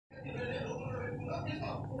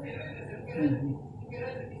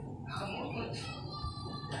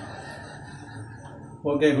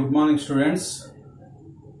Okay, good morning students.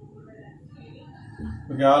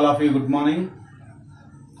 Okay, all of you, good morning.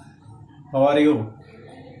 How are you?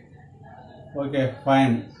 Okay,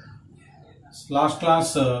 fine. Last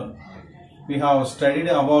class we have studied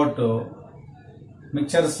about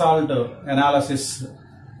mixture salt analysis.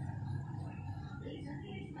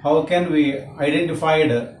 How can we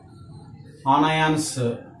identify anions?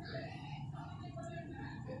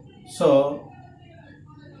 So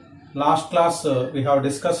last class we have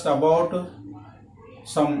discussed about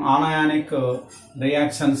some anionic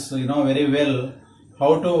reactions, very well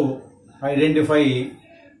how to identify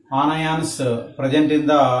anions present in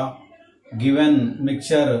the given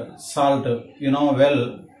mixture salt.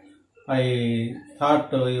 Well, I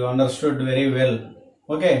thought you understood very well.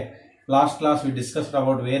 Okay, last class we discussed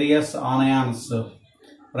about various anions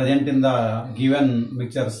present in the given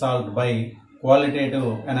mixture salt by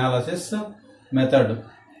qualitative analysis method.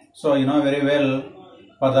 So very well,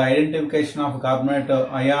 for the identification of carbonate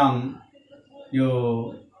ion,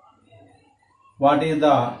 what is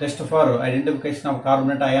the test for identification of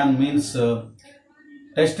carbonate ion means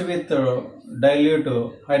test with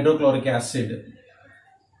dilute hydrochloric acid.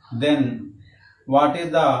 Then what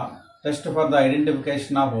is the test for the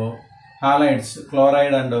identification of halides,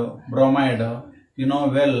 chloride and bromide?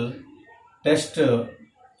 Well, test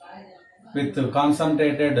with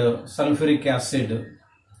concentrated sulfuric acid.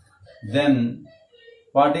 Then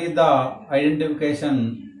what is the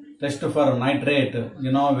identification test for nitrate?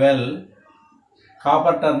 Well,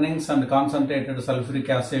 copper turnings and concentrated sulfuric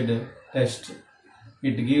acid test.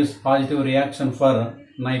 It gives positive reaction for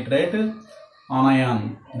nitrate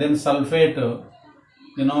anion. Then sulfate,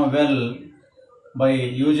 well, by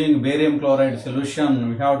using barium chloride solution,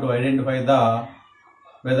 we have to identify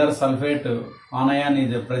whether sulfate anion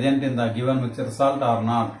is present in the given mixture salt or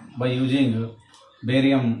not by using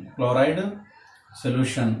barium chloride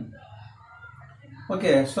solution.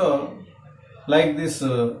 Okay, so like this,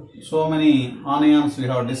 so many anions we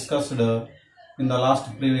have discussed in the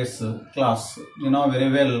last previous class.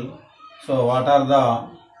 Very well. So what are the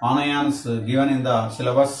anions given in the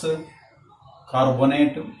syllabus?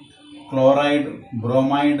 Carbonate, chloride,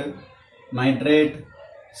 bromide, nitrate,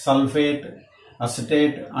 sulfate,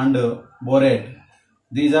 acetate and borate.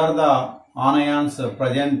 These are the anions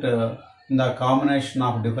present in the combination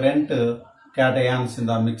of different cations in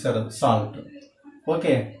the mixture salt.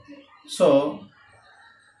 Okay, so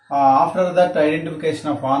after that identification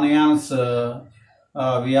of anions,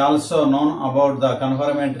 we also known about the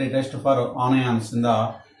confirmatory test for anions in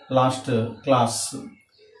the last class.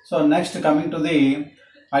 So next, coming to the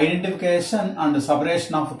identification and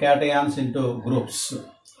separation of cations into groups.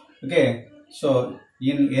 Okay, so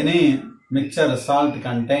in any mixture salt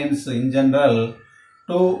contains in general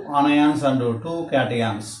 2 anions and 2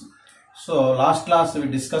 cations. So last class we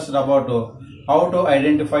discussed about how to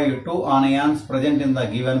identify 2 anions present in the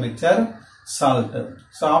given mixture salt.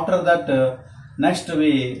 So after that, next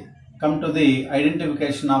we come to the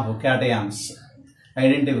identification of cations.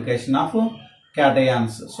 Identification of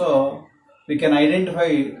cations. So we can identify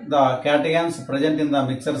the cations present in the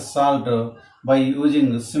mixture salt by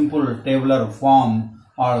using simple tabular form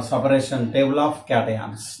or separation table of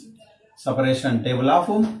cations. Separation table of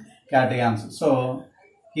cations. So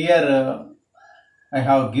here I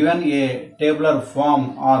have given a tabular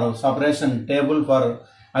form or separation table for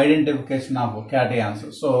identification of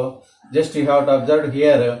cations. So just you have to observe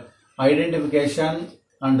here identification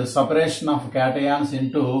and separation of cations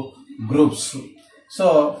into groups.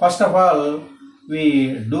 So first of all,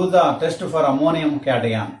 we do the test for ammonium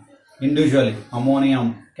cation individually.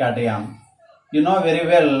 Ammonium cation. Very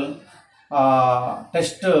well,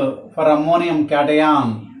 test for ammonium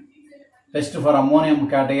cation. Test for ammonium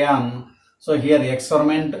cation. So here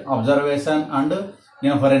experiment, observation and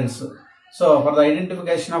inference. So for the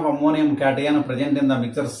identification of ammonium cation present in the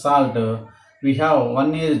mixture salt, we have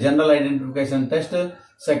one is general identification test,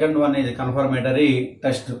 second one is confirmatory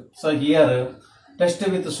test. So here test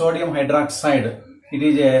with sodium hydroxide. It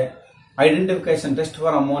is a identification test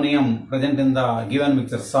for ammonium present in the given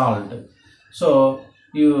mixture salt. So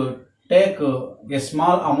you take a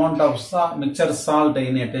small amount of mixture salt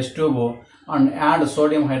in a test tube and add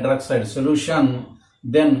sodium hydroxide solution,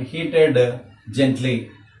 then heated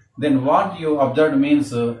gently. Then what you observed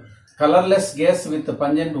means colorless gas with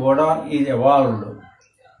pungent odor is evolved.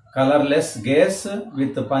 Colorless gas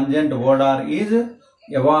with pungent odor is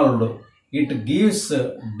evolved. It gives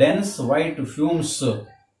dense white fumes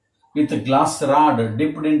with glass rod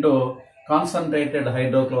dipped into concentrated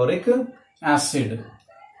hydrochloric acid.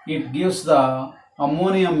 It gives the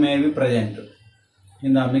ammonium may be present.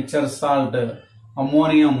 In the mixture salt,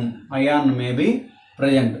 ammonium ion may be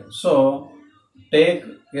present. So, take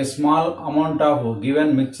a small amount of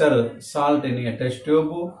given mixture salt in a test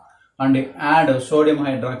tube and add sodium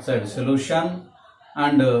hydroxide solution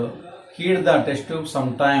and heat the test tube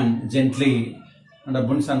sometime gently on a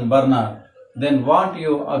Bunsen burner. Then what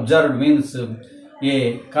you observed means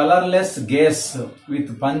a colorless gas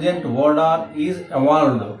with pungent odor is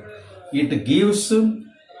evolved. It gives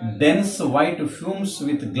dense white fumes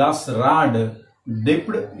with glass rod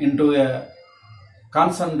dipped into a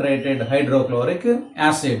concentrated hydrochloric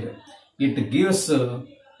acid. It gives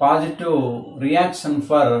positive reaction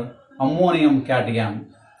for ammonium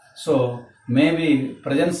cation. So, maybe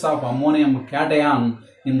presence of ammonium cation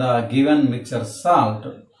in the given mixture salt.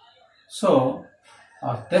 So,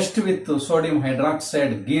 test with sodium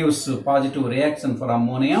hydroxide gives positive reaction for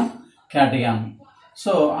ammonium cation.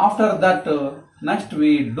 So, after that, next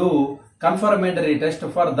we do confirmatory test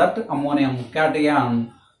for that ammonium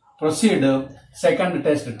cation. Proceed second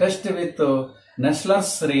test. Test with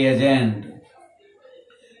Nessler's reagent.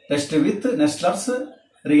 Test with Nessler's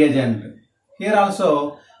reagent. Here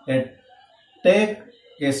also, take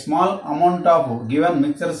a small amount of given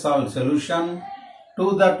mixture salt solution.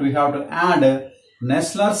 To that we have to add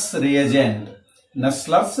Nessler's reagent.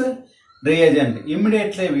 Nessler's reagent.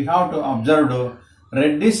 Immediately we have to observe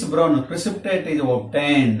reddish brown precipitate is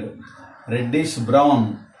obtained. Reddish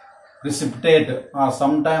brown precipitate or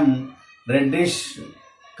sometime reddish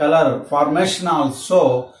color formation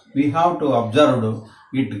also we have to observe.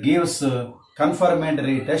 It gives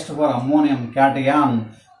confirmatory test for ammonium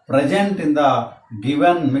cation present in the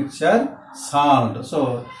given mixture salt.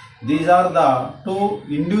 So, these are the two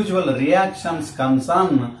individual reactions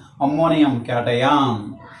concern ammonium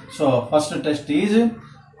cation. So, first test is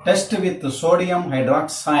test with sodium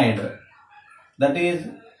hydroxide. That is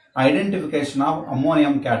identification of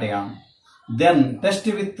ammonium cation. Then test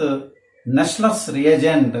with Nessler's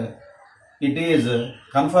reagent. It is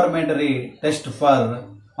confirmatory test for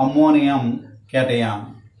ammonium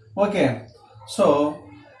cation. Okay. So,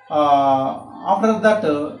 after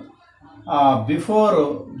that,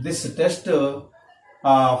 before this test, for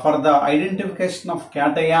the identification of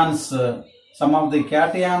cations, some of the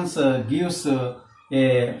cations gives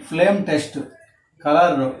a flame test,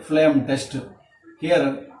 color flame test.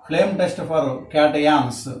 Here, flame test for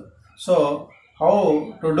cations. So,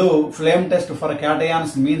 how to do flame test for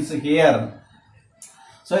cations means here.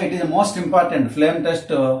 So, it is most important flame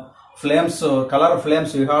test, flames, color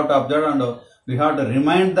flames we have to observe and we have to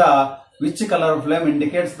remind the which color flame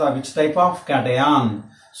indicates the which type of cation.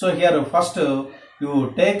 So, here first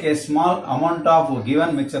you take a small amount of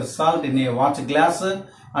given mixture salt in a watch glass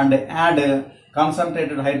and add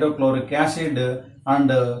concentrated hydrochloric acid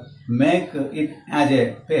and make it as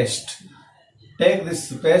a paste. Take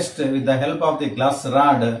this paste with the help of the glass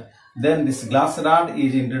rod. Then this glass rod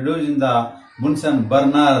is introduced in the Bunsen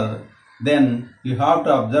burner. Then you have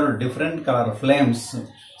to observe different color flames.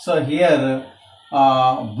 So here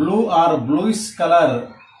blue or bluish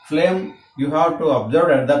color flame you have to observe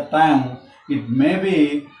at that time. It may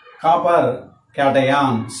be copper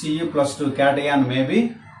cation, Cu+2 cation may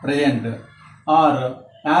be present, or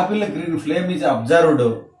apple green flame is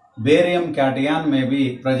observed, barium cation may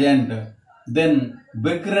be present. Then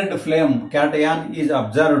big red flame cation is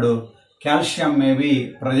observed, calcium may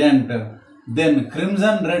be present. Then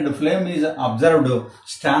crimson red flame is observed,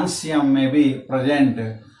 strontium may be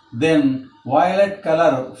present. Then violet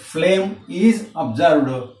color flame is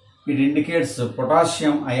observed, it indicates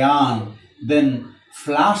potassium ion. Then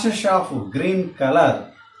flashes of green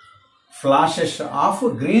color,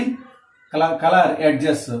 color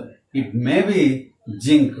edges, it may be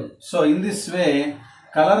zinc. So in this way,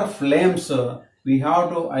 color flames we have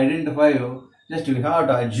to identify, just we have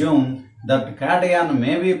to assume that cation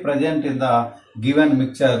may be present in the given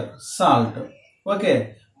mixture salt.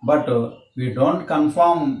 Okay, but we don't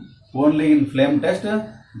confirm only in flame test,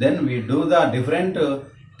 then we do the different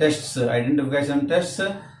tests, identification tests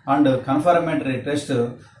and confirmatory test.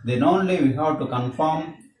 Then only we have to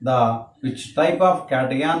confirm the which type of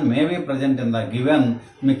cation may be present in the given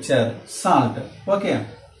mixture salt. Okay,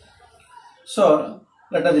 so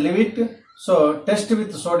let us leave it. So test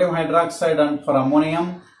with sodium hydroxide and for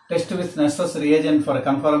ammonium, test with Nessler's reagent for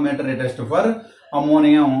confirmatory test for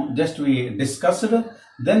ammonium, just we discussed.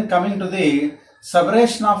 Then coming to the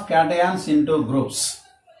separation of cations into groups.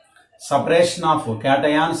 Separation of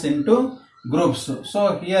cations into groups.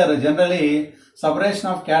 So here generally separation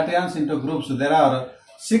of cations into groups, there are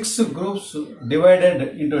 6 groups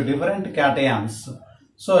divided into different cations.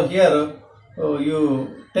 So here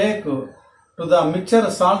you take 2 To the mixture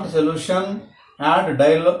salt solution, add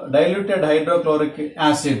diluted hydrochloric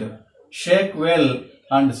acid. Shake well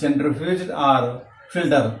and centrifuge or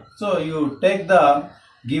filter. So you take the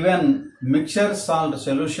given mixture salt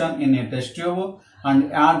solution in a test tube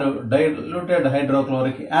and add diluted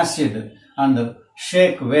hydrochloric acid and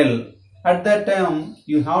shake well. At that time,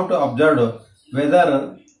 you have to observe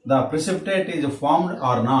whether the precipitate is formed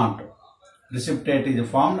or not. Precipitate is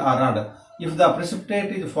formed or not. If the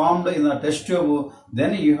precipitate is formed in the test tube,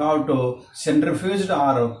 then you have to centrifuge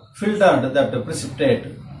or filtered that precipitate.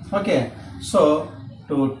 Okay, so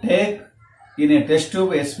to take in a test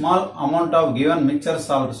tube a small amount of given mixture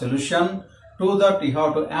salt solution, to that you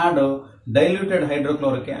have to add diluted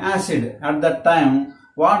hydrochloric acid. At that time,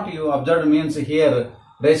 what you observed means here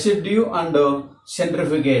residue and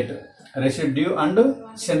centrifugate. Residue and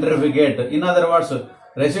centrifugate. In other words,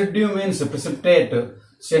 residue means precipitate,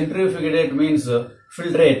 centrifugate means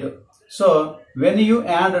filtrate. So when you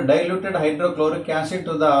add diluted hydrochloric acid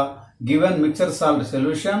to the given mixture salt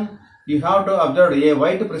solution, you have to observe a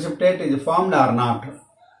white precipitate is formed or not.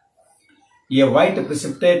 A white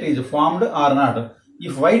precipitate is formed or not.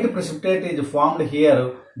 If white precipitate is formed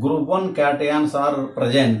here, group 1 cations are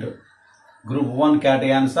present. Group 1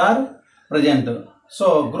 cations are present.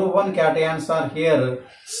 So group 1 cations are here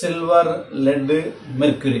silver, lead,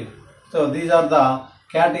 mercury. So these are the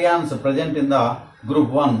cations present in the group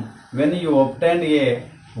 1. When you obtained a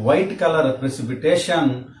white color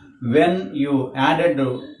precipitation, when you added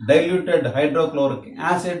diluted hydrochloric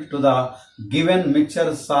acid to the given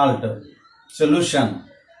mixture salt solution,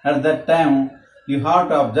 at that time you have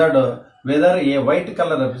to observe whether a white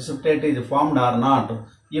color precipitate is formed or not.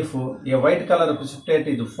 If a white color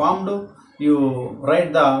precipitate is formed, you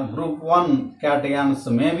write the group 1 cations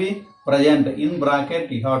may be present. In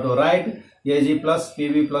bracket you have to write Ag plus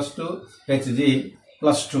Pb plus 2 Hg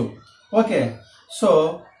plus 2. Okay,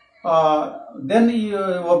 so then you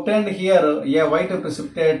obtained here a white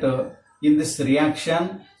precipitate in this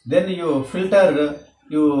reaction. Then you filter,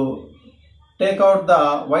 you take out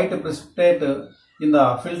the white precipitate in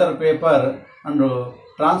the filter paper and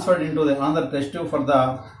transferred into the another test tube for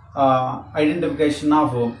the identification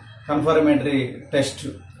of confirmatory test.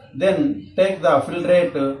 Then take the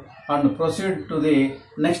filtrate and proceed to the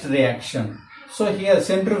next reaction. So here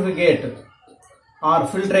centrifugate or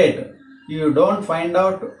filtrate, you don't find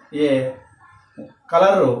out a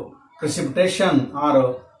color precipitation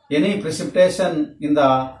or any precipitation in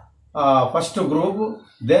the first group,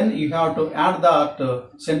 then you have to add that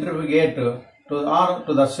centrifugate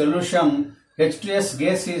to the solution. H2S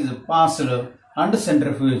gas is passed and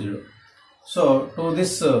centrifuged. So to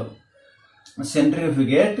this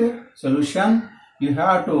centrifugate solution, you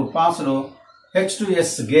have to pass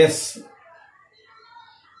H2S gas.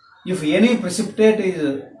 If any precipitate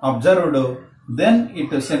is observed, then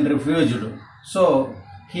it is centrifuged. So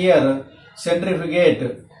here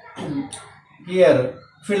centrifugate, here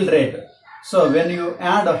filtrate. So when you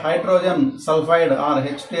add hydrogen sulfide or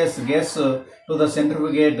H2S gas to the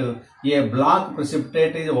centrifugate, a black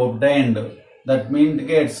precipitate is obtained. That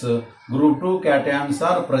indicates group 2 cations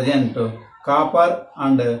are present, copper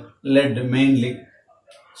and lead mainly.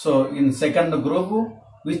 So in second group,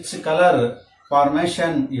 which color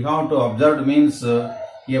formation you have to observe means a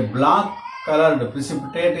black colored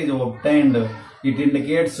precipitate is obtained. It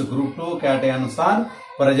indicates group 2 cations are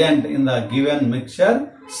present in the given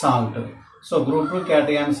mixture salt. So group 2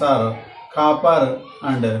 cations are copper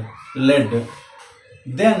and lead.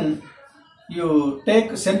 Then you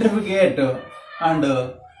take centrifugate and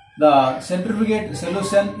the centrifugate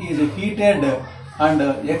solution is heated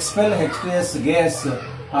and expel H2S gas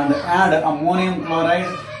and add ammonium chloride,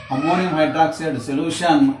 ammonium hydroxide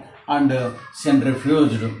solution and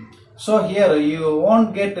centrifuged. So here you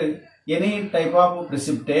won't get any type of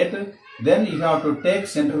precipitate. Then you have to take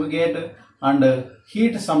centrifugate and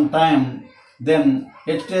heat some time. Then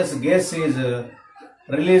H2S gas is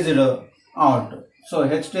released out. So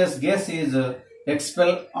H2S gas is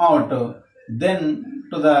expelled out. Then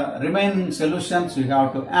to the remaining solutions you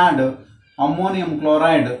have to add ammonium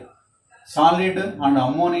chloride solid and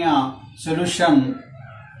ammonia solution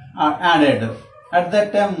are added. At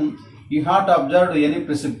that time you have to observe any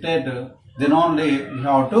precipitate, then only you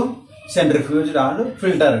have to centrifuged or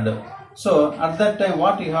filtered. So at that time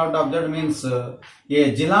what you have to observe means a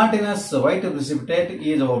gelatinous white precipitate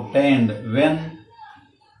is obtained. When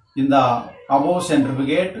in the above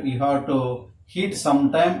centrifugate you have to heat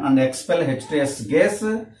some time and expel H2S gas,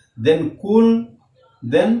 then cool,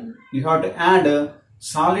 then you have to add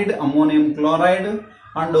solid ammonium chloride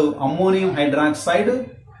and ammonium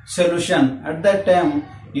hydroxide solution. At that time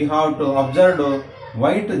you have to observe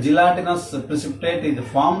white gelatinous precipitate is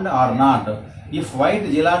formed or not. If white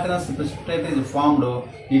gelatinous precipitate is formed,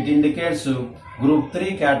 it indicates group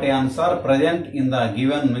 3 cations are present in the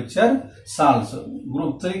given mixture salts.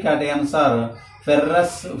 Group 3 cations are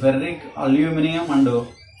ferrous, ferric, aluminium and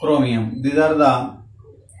chromium. These are the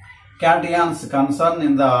cations concerned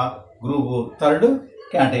in the group 3rd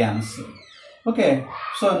cations. Okay,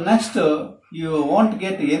 so next you won't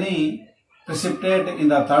get any precipitate in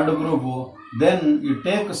the 3rd group, then you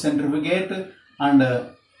take centrifugate and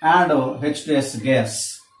add H2S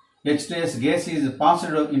gas. H2S gas is passed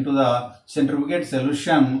into the centrifugate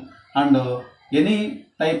solution and any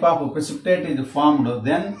type of precipitate is formed,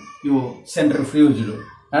 then you centrifuged.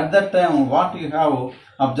 At that time what you have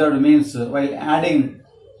observed means, while adding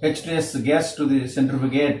H2S gas to the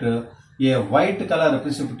centrifugate, a white color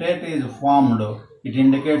precipitate is formed. It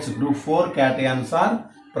indicates group 4 cations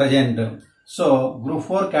are present. So group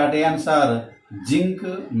 4 cations are zinc,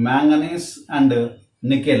 manganese and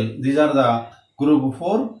nickel. These are the group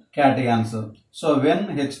 4 cations. So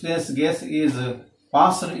when H2S gas is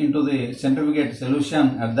passed into the centrifugate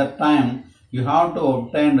solution, at that time you have to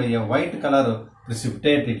obtain a white color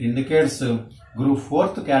precipitate. It indicates group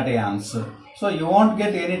 4th cations. So you won't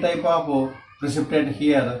get any type of precipitate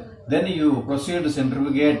here. Then you proceed to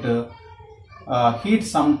centrifugate, heat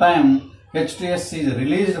sometime, H2S is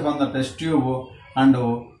released from the test tube and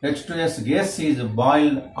H2S gas is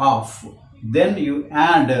boiled off. Then you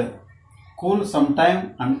add, cool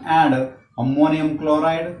sometime and add ammonium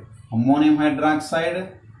chloride, ammonium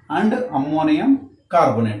hydroxide and ammonium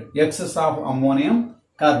carbonate, excess of ammonium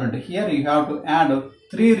carbonate. Here you have to add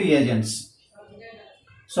 3 reagents.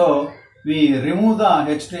 So we remove the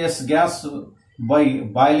H2S gas by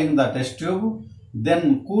boiling the test tube,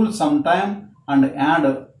 then cool sometime and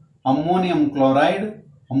add ammonium chloride,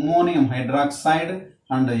 ammonium hydroxide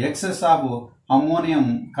and excess of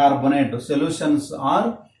ammonium carbonate solutions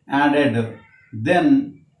are added.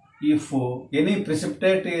 Then if any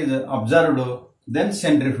precipitate is observed, then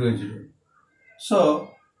centrifuged. So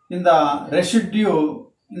in the residue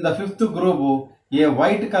in the 5th group, a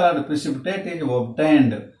white colored precipitate is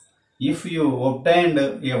obtained. If you obtained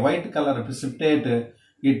a white color precipitate,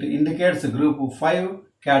 it indicates group 5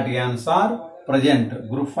 cations are present.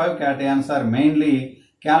 Group 5 cations are mainly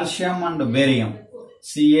calcium and barium,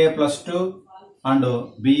 Ca+2 and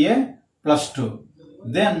Ba+2.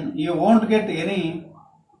 Then you won't get any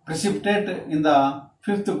precipitate in the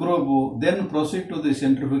 5th group, then proceed to the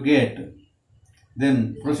centrifugate.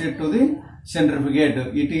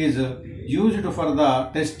 It is used for the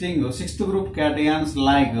testing 6th group cations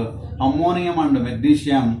like ammonium and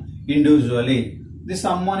magnesium individually. This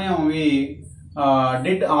ammonium we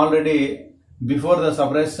did already before the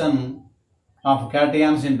separation of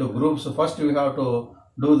cations into groups. First we have to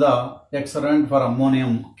do the experiment for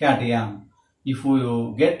ammonium cation. If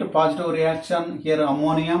you get positive reaction here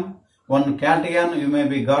ammonium, one cation you may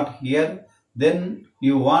be got here, then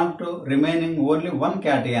you want to remaining only one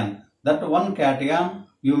cation. That one cation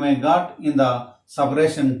you may got in the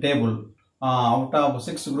separation table. Out of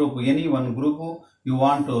 6 group, any one group you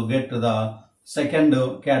want to get the second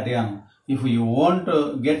cation. If you want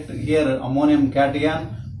to get here ammonium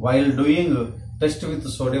cation, while doing test with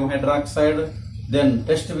sodium hydroxide, then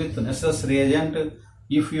test with necessary reagent,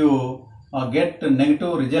 if you get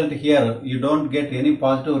negative result here, you don't get any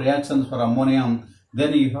positive reactions for ammonium,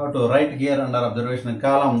 then you have to write here under observation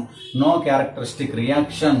column, no characteristic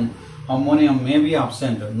reaction, ammonium may be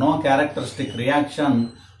absent. No characteristic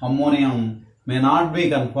reaction, ammonium may not be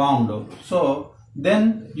confirmed. So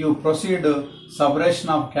then you proceed separation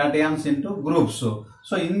of cations into groups.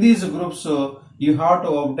 So in these groups you have to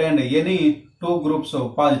obtain any 2 groups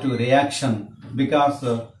of positive reaction, because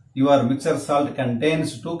your mixture salt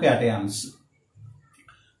contains 2 cations.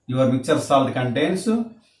 Your mixture salt contains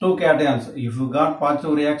 2 cations. If you got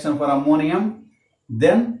positive reaction for ammonium,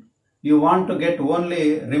 then you want to get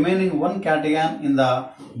only remaining 1 cation in the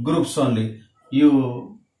groups only.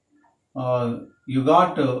 You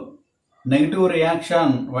got negative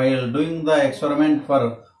reaction while doing the experiment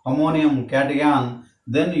for ammonium cation,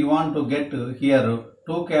 then you want to get here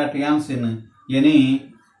 2 cations in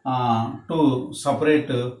any 2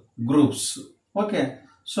 separate groups. Okay.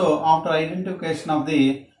 So after identification of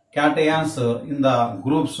the cations in the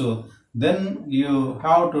groups, then you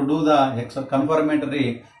have to do the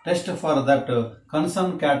confirmatory test for that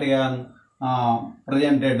concerned cation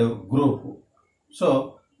presented group.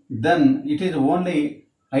 So then it is only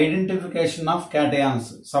identification of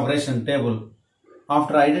cations, separation table.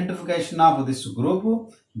 After identification of this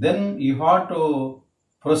group, then you have to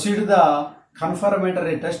proceed the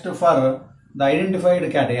confirmatory test for the identified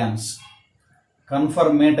cations.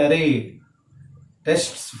 confirmatory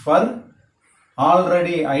tests for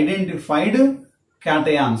already identified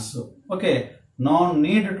cations. Okay, no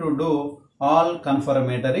need to do all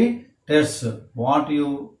confirmatory tests. What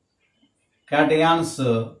you cations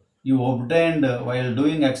you obtained while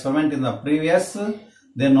doing experiment in the previous,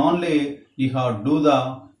 then only you have to do the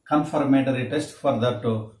confirmatory test for that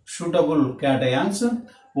suitable cations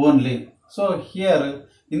only. So here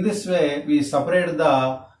in this way we separate the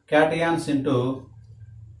cations into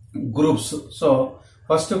groups. So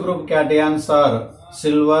first group cations are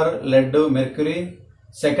silver, lead, mercury.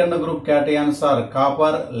 Second group cations are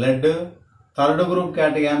copper, lead. Third group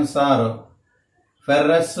cations are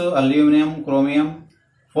ferrous, aluminum, chromium.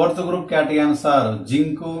 Fourth group cations are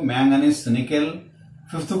zinc, manganese, nickel.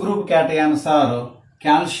 Fifth group cations are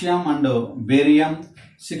calcium and barium.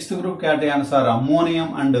 Sixth group cations are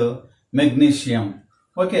ammonium and magnesium.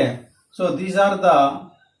 Okay, so these are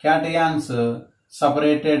the cations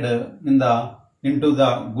separated into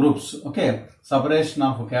the groups. Okay, separation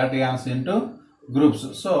of cations into groups.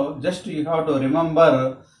 So just you have to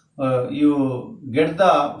remember, you get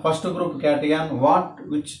the first group cation,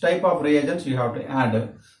 which type of reagents you have to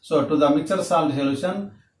add. So to the mixture salt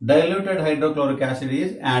solution, diluted hydrochloric acid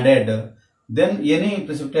is added. Then any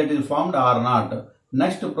precipitate is formed or not.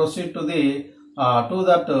 Next proceed to the to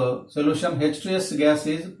that solution, H2S gas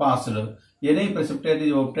is passed. Any precipitate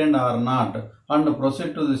is obtained or not, and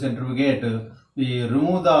proceed to the centrifugate. You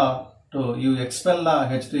remove you expel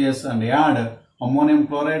the H2S and add ammonium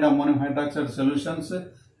chloride, ammonium hydroxide solutions.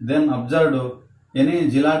 Then observe any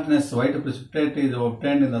gelatinous white precipitate is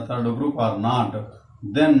obtained in the third group or not.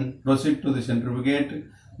 Then proceed to the centrifugate.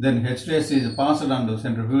 Then H2S is passed and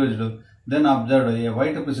centrifuged. Then observe a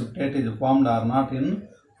white precipitate is formed or not in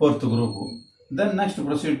fourth group. Then next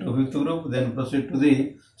proceed to fifth group. Then proceed to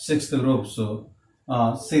the sixth group. So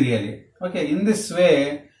serially. Okay, in this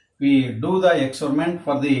way we do the experiment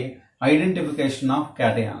for the identification of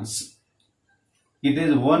cations. It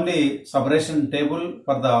is only separation table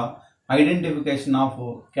for the identification of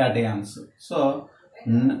cations. So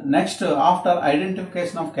next, after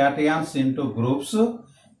identification of cations into groups,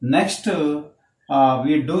 next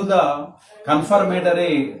we do the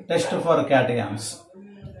confirmatory test for cations.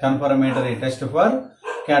 Confirmatory test for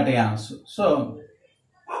cations. So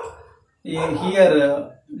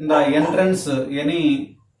here the entrance,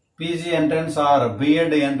 any PG entrance or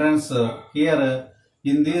B.Ed entrance, here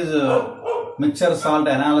in these mixture salt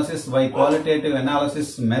analysis by qualitative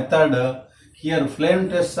analysis method, here flame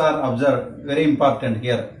tests are observed. Very important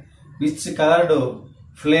here. Which colored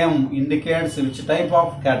flame indicates which type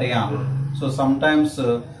of cation. So sometimes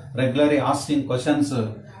regularly asking questions.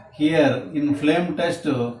 Here in flame test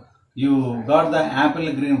you got the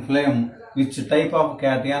apple green flame. Which type of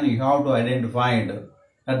cation you have to identify it.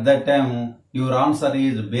 At that time your answer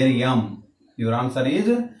is barium. Your answer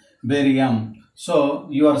is barium. So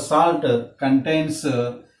your salt contains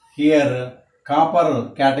here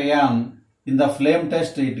copper cation. In the flame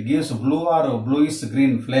test it gives blue or bluish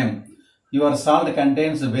green flame. Your salt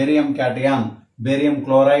contains barium cation, barium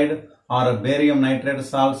chloride or barium nitrate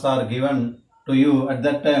salts are given to you. At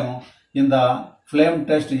that time in the flame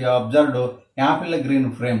test you observed apple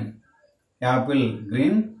green flame. Apple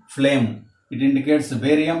green flame. It indicates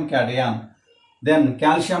barium cation. Then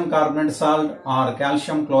calcium carbonate salt or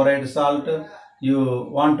calcium chloride salt you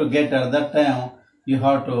want to get. At that time you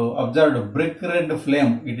have to observe brick red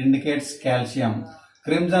flame. It indicates calcium.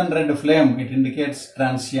 Crimson red flame, it indicates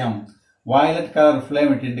transium. Violet color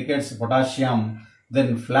flame, it indicates potassium.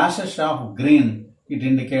 Then flashes of green, it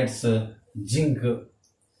indicates zinc.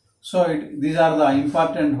 So these are the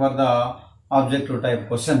important for the objective type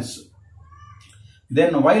questions.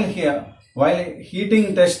 Then while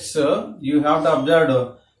heating tests, you have to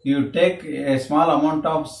observe, you take a small amount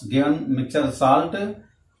of given mixture salt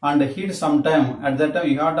and heat some time. At that time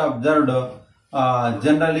you have to observe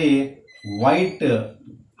generally white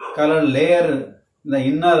color layer in the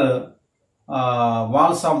inner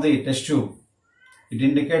walls of the test tube. It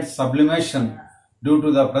indicates sublimation due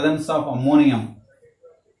to the presence of ammonium.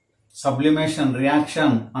 Sublimation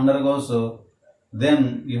reaction undergoes.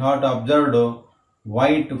 Then you have to observe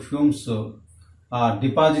white fumes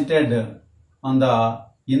deposited on the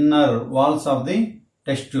inner walls of the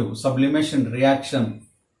test tube. Sublimation reaction,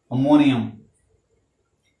 ammonium.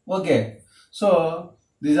 Okay, so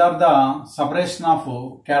these are the separation of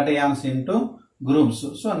cations into groups.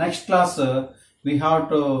 So next class we have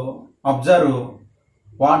to observe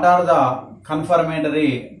what are the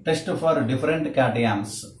confirmatory tests for different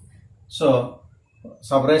cations. So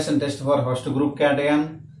separation test for first group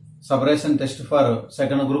cation, separation test for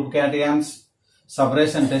second group cations,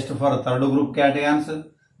 separation test for third group cations,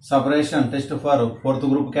 separation test for fourth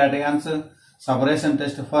group cations, separation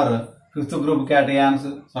test for fifth group cations,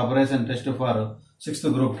 separation test for sixth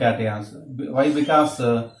group cations. Why? Because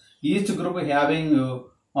each group having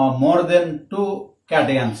more than 2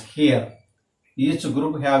 cations here. Each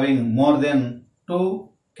group having more than 2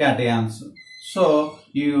 cations. So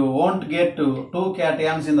you won't get 2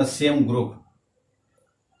 cations in the same group.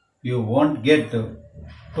 You won't get 2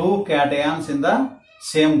 cations in the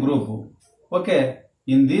same group. Okay,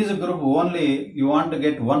 in this group only you want to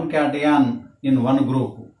get 1 cation in one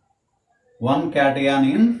group. 1 cation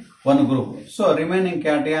in one group. So remaining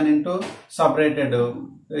cation into separated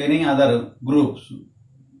any other groups.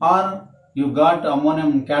 Or you got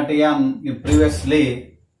ammonium cation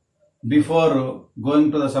previously before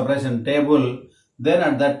going to the separation table, then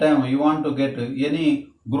at that time you want to get any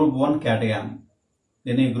group 1 cation.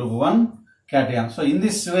 Any group 1 cation. So in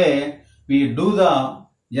this way we do the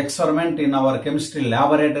experiment in our chemistry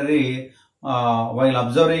laboratory while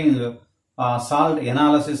observing salt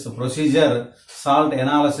analysis procedure, salt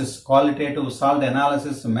analysis, qualitative salt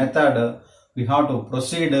analysis method. We have to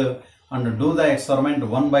proceed and do the experiment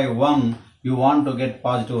one by one. You want to get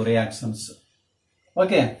positive reactions.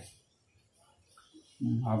 Okay.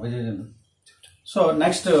 So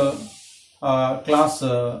next class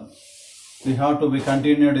we have to be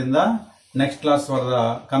continued in the next class for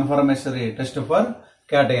the confirmatory test for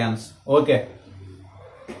cations. Okay.